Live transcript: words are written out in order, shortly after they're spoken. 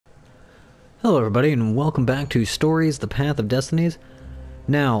Hello everybody and welcome back to Stories, The Path of Destinies.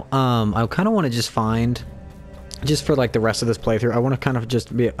 Now, I kind of want to just find, just for like the rest of this playthrough, I want to kind of just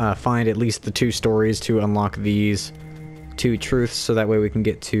find at least the two stories to unlock these two truths, so that way we can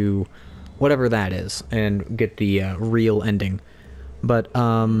get to whatever that is and get the real ending. But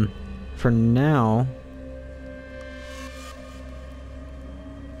for now,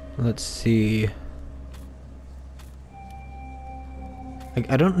 let's see.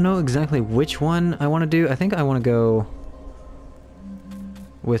 I don't know exactly which one I want to do. I think I want to go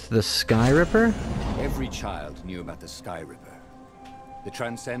with the Sky Ripper. Every child knew about the Sky Ripper. The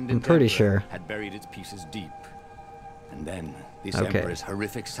transcendent I'm pretty Emperor sure had buried its pieces deep. And then this Okay. Emperor's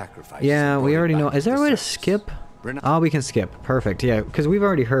horrific sacrifice. Yeah, we already know. Is there a way to skip? Oh, we can skip. Perfect. Yeah, because we've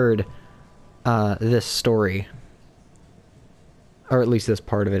already heard this story. Or at least this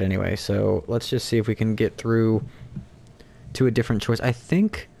part of it anyway. So let's just see if we can get through to a different choice. I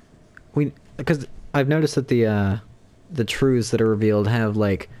think because I've noticed that the truths that are revealed have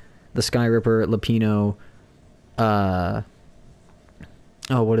like the Sky Ripper, Lapino, oh,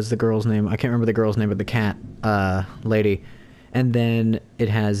 what is the girl's name? I can't remember the girl's name, but the cat lady. And then it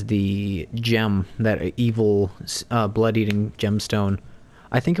has the gem, that evil blood-eating gemstone.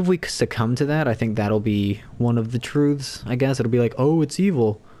 I think if we succumb to that, I think that'll be one of the truths, I guess. It'll be like, oh, it's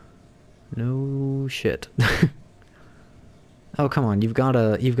evil. No shit. Oh, come on, you've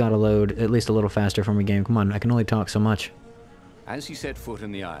gotta load at least a little faster for me, game. Come on, I can only talk so much. As he set foot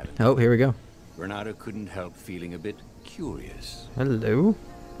on the island, Oh, here we go. Renato couldn't help feeling a bit curious. Hello?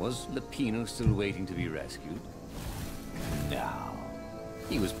 Was Lapino still waiting to be rescued? No.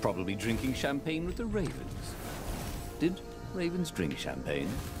 He was probably drinking champagne with the ravens. Did ravens drink champagne?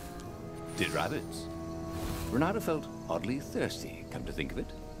 Did rabbits? Renato felt oddly thirsty, come to think of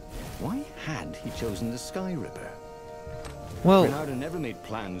it. Why had he chosen the Sky Ripper? Well, Renato never made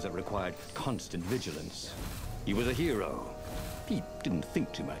plans that required constant vigilance. He was a hero. He didn't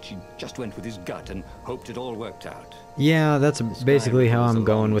think too much. He just went with his gut and hoped it all worked out. yeah, that's basically how I'm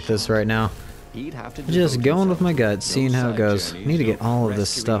going with this right now. He'd have to Just going with my gut, seeing how it goes. I need to get all of this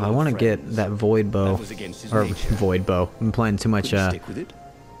stuff. I want to get that void bow. Or void bow. I'm playing too much stick with it.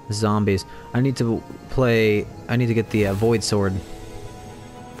 zombies. I need to get the void sword.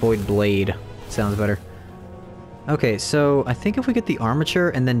 Void blade. Sounds better. Okay, so I think if we get the armature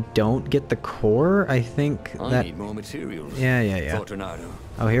and then don't get the core, I think I that... need more materials. Yeah. Thought Renato.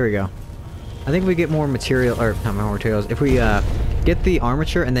 Oh, here we go. I think if we get more material, or not more materials, if we get the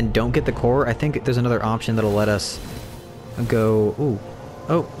armature and then don't get the core, I think there's another option that'll let us go... Ooh.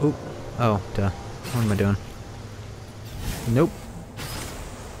 Oh, duh. What am I doing? Nope.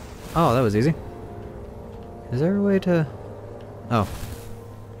 Oh, that was easy. Is there a way to... Oh.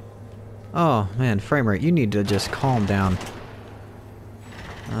 Oh, man, frame rate, you need to just calm down.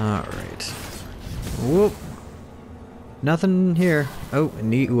 Alright. Whoop. Nothing here. Oh,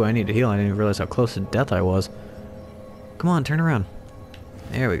 ooh, I need to heal. I didn't even realize how close to death I was. Come on, turn around.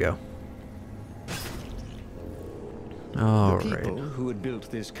 There we go. The people Alright. who had built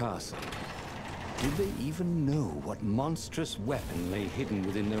this castle, did they even know what monstrous weapon lay hidden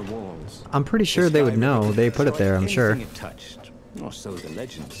within their walls? I'm pretty sure they would know. They put it there, I'm sure. Anything it touched, or so the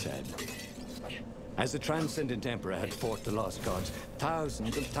legend said. As the Transcendent Emperor had fought the lost gods,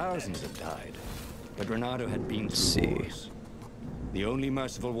 thousands had died. But Renato had been through wars. The only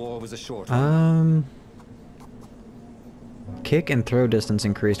merciful war was a short one. Kick and throw distance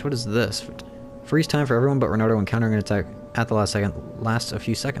increased. What is this? Freeze time for everyone but Renato encountering an attack at the last second lasts a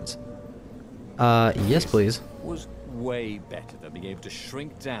few seconds. Yes, please. Was way better than being able to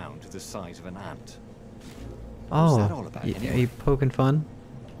shrink down to the size of an ant. Oh, that all about, are anyway? you poking fun?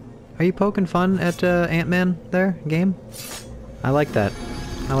 Are you poking fun at Ant-Man there, game? I like that.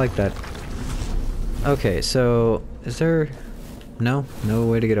 I like that. Okay, so is there... No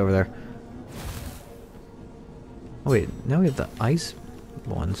way to get over there. Oh, wait, now we have the ice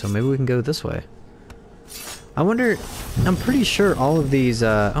one, so maybe we can go this way. I wonder... I'm pretty sure all of these...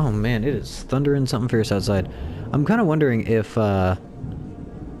 oh man, it is thundering something fierce outside. I'm kind of wondering if... Oh,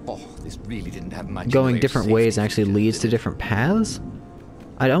 this really didn't have much. going different ways actually leads to different paths?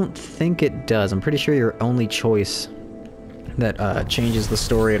 I don't think it does. I'm pretty sure your only choice that changes the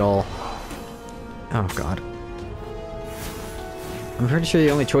story at all... Oh god. I'm pretty sure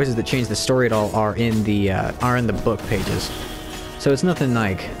the only choices that change the story at all are in the book pages. So it's nothing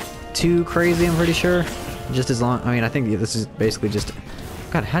like too crazy, I'm pretty sure. Just as long... I mean, I think this is basically just...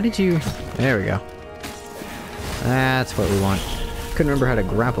 God, how did you... There we go. That's what we want. Couldn't remember how to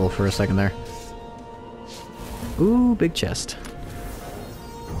grapple for a second there. Ooh, big chest.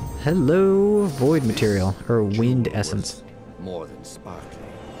 Hello, void material, or wind essence. More than sparkling.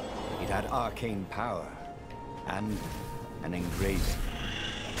 It had arcane power and an engraving.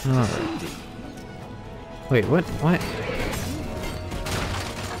 Wait, what? What?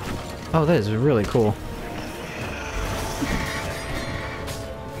 Oh, that is really cool.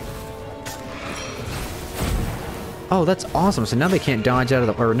 Oh, that's awesome. So now they can't dodge out of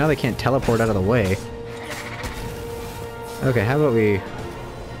the... Or now they can't teleport out of the way. Okay, how about we...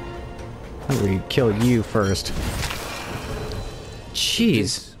 How about we kill you first? Jeez.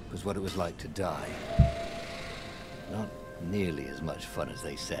 This was what it was like to die. Not nearly as much fun as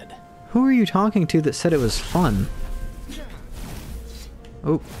they said. Who are you talking to that said it was fun?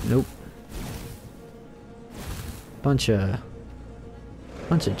 Oh, nope. Bunch of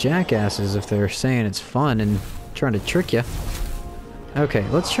jackasses if they're saying it's fun and trying to trick you. Okay,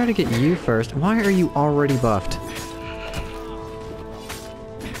 let's try to get you first. Why are you already buffed?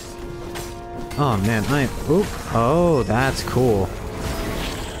 Oh man, oh, that's cool.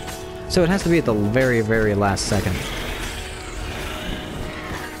 So it has to be at the very, very last second.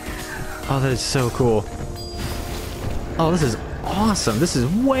 Oh, that is so cool. Oh, this is awesome. This is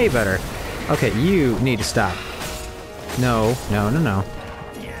way better. Okay, you need to stop. No, no, no, no.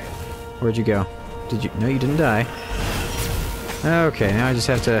 Where'd you go? Did you... No, you didn't die. Okay, now I just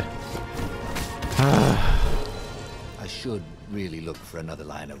have to... I should really look for another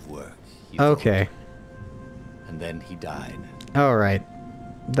line of work. Okay. And then he died. Alright.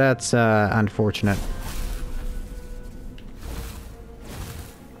 That's, unfortunate.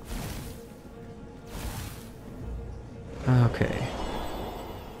 Okay.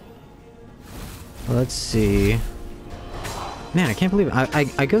 Let's see. Man, I can't believe it.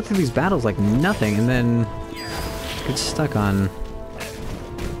 I go through these battles like nothing and then get stuck on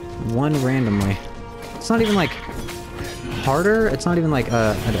one randomly. It's not even like harder. It's not even like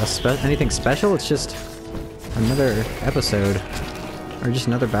anything special. It's just another episode or just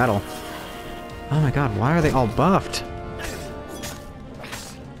another battle. Oh my god, why are they all buffed?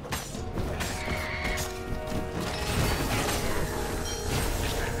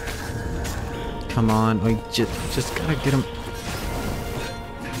 Come on, we just gotta get him.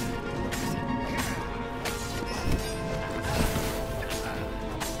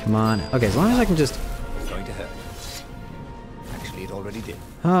 Come on. Okay, as long as I can just... Going to hurt. Actually, it already did.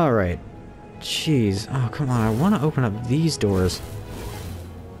 Alright. Jeez. Oh, come on. I want to open up these doors.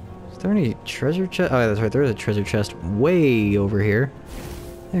 Is there any treasure chest? Oh, yeah, that's right. There is a treasure chest way over here.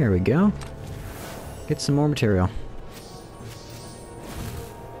 There we go. Get some more material.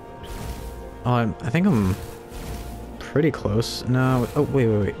 Oh, I think I'm pretty close. No. Oh,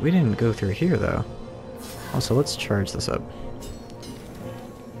 wait. We didn't go through here, though. Also, let's charge this up.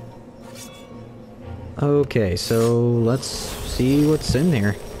 Okay, so let's see what's in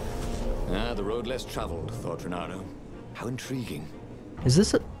here. Ah, the road less traveled, thought Renato. How intriguing. Is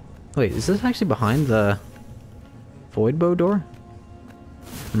this a... Wait, is this actually behind the void bow door?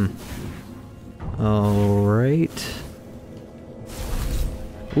 Alright.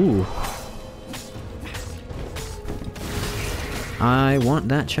 Ooh. I want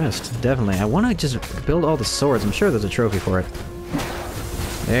that chest, definitely. I want to just build all the swords. I'm sure there's a trophy for it.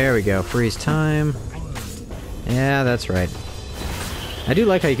 There we go, freeze time. Yeah, that's right. I do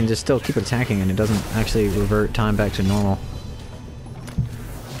like how you can just still keep attacking and it doesn't actually revert time back to normal.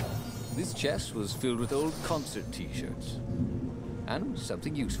 This chest was filled with old concert t-shirts. And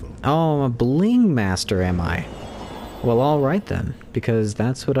something useful. Oh, I'm a bling master, am I? Well, alright then. Because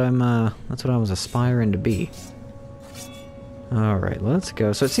that's what I was aspiring to be. Alright, let's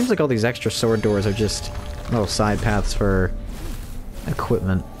go. So it seems like all these extra sword doors are just little side paths for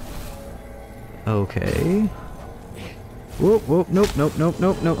equipment. Okay. Whoop, whoop, nope.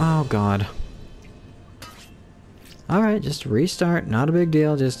 Oh, God. Alright, just restart. Not a big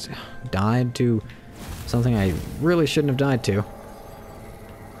deal. Just died to something I really shouldn't have died to.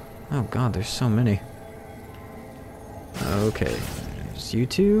 Oh, God, there's so many. Okay. There's you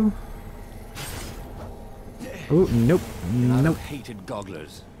two. Oh, nope. Nope. Hated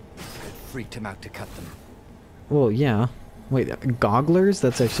gogglers. It freaked him out to cut them. Well, yeah. Wait, gogglers?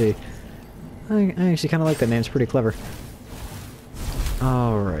 That's actually... I actually kind of like that name. It's pretty clever.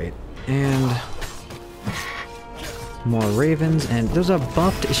 Alright. And... more ravens. And there's a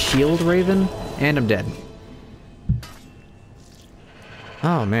buffed shield raven. And I'm dead.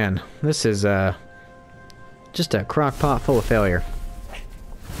 Oh, man. This is, just a crock pot full of failure.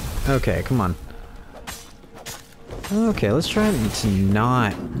 Okay, come on. Okay, let's try to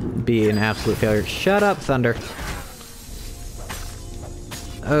not be an absolute failure. Shut up, Thunder.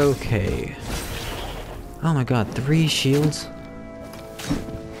 Okay. Oh my god, 3 shields?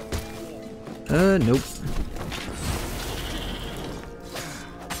 Nope.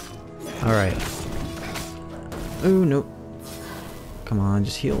 Alright. Oh, no. Come on,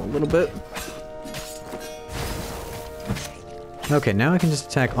 just heal a little bit. Okay, now I can just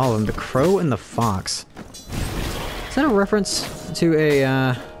attack all of them. The crow and the fox. Is that a reference to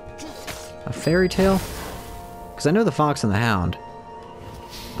a fairy tale? Because I know the fox and the hound.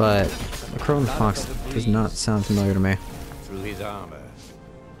 But the crow and the fox does not sound familiar to me. Through his armor.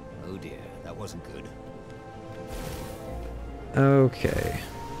 Oh dear, that wasn't good. Okay.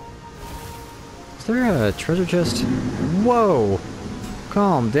 Is there a treasure chest? Whoa!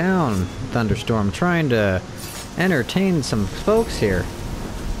 Calm down, Thunderstorm. I'm trying to entertain some folks here.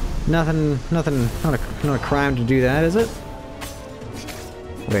 Nothing, not a crime to do that, is it?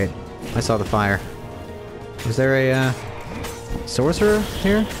 Wait, I saw the fire. Is there a, sorcerer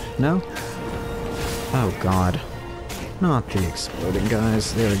here? No? Oh god. Not the exploding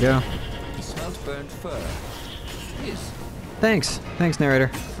guys. There we go. He smells burnt fur. Yes. Thanks,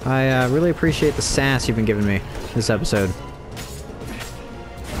 narrator. I really appreciate the sass you've been giving me this episode.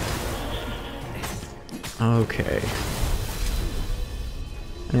 Okay.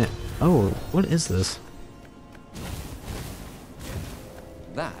 Oh, what is this?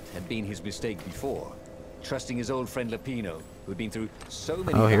 That had been his mistake before. Trusting his old friend Lapino, who'd been through so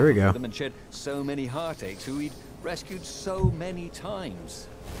many here we battles go. with him and shed so many heartaches, who he'd rescued so many times.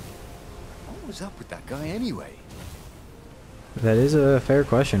 What was up with that guy anyway? That is a fair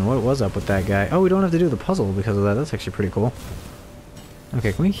question. What was up with that guy? Oh, we don't have to do the puzzle because of that. That's actually pretty cool.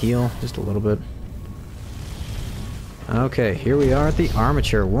 Okay, can we heal just a little bit? Okay, here we are at the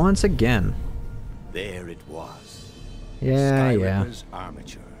armature once again. There it was. Yeah. Skyripper's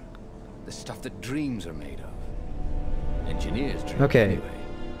armature. The stuff that dreams are made of. Engineers dream Okay. anyway.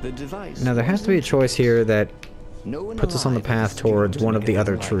 The device. Now there has to be a choice here that No one puts us on the alive path has dreamed towards of one of the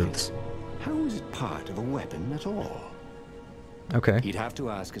other anything like truths. it. How is it part of a weapon at all? Okay. He'd have to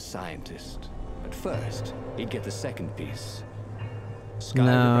ask a scientist. But first, he'd get the second piece. Skyripper had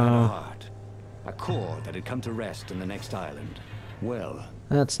No. a heart. A core that had come to rest in the next island. Well,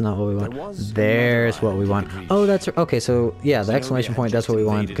 That's not what we there want. was There's another what we island want. he could reach. Oh, that's... Okay, so, yeah, the Zenobia exclamation had point, that's just what we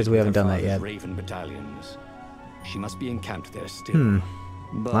want, invaded because it we with haven't her done that father's yet. Raven battalions. She must be encamped there still.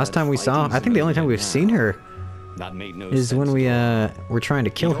 But Last time we saw... I think the only time we've seen her that made no is when sense we, to her. were trying to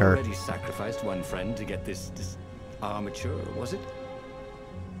kill He'd her. already sacrificed one friend to get this armature, was it?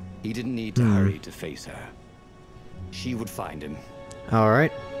 He didn't need to hurry to face her. She would find him.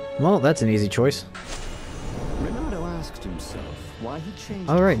 Alright. Well, that's an easy choice. Renato asked himself why he changed.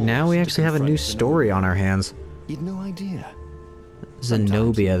 Alright, now we course to actually have a new confront story Zenobia. on our hands. He'd no idea.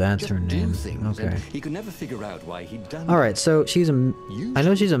 Zenobia, Sometimes that's he'd her just do name. things, and Okay. he could never figure out why he'd done Alright, so she's a... I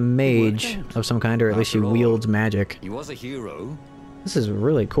know she's a mage It worked out. of some kind, or at least she After all, wields magic. He was a hero. This is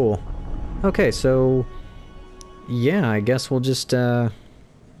really cool. Okay, so... Yeah, I guess we'll just, end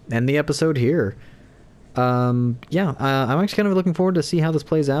the episode here. I'm actually kind of looking forward to see how this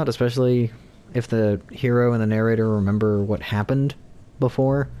plays out, especially if the hero and the narrator remember what happened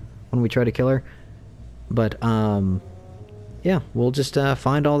before when we try to kill her. But, yeah, we'll just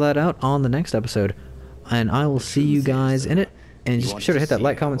find all that out on the next episode. And I will see you guys in it. And just be sure to hit that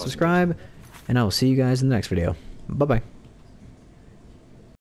like, comment, subscribe. And I will see you guys in the next video. Bye-bye.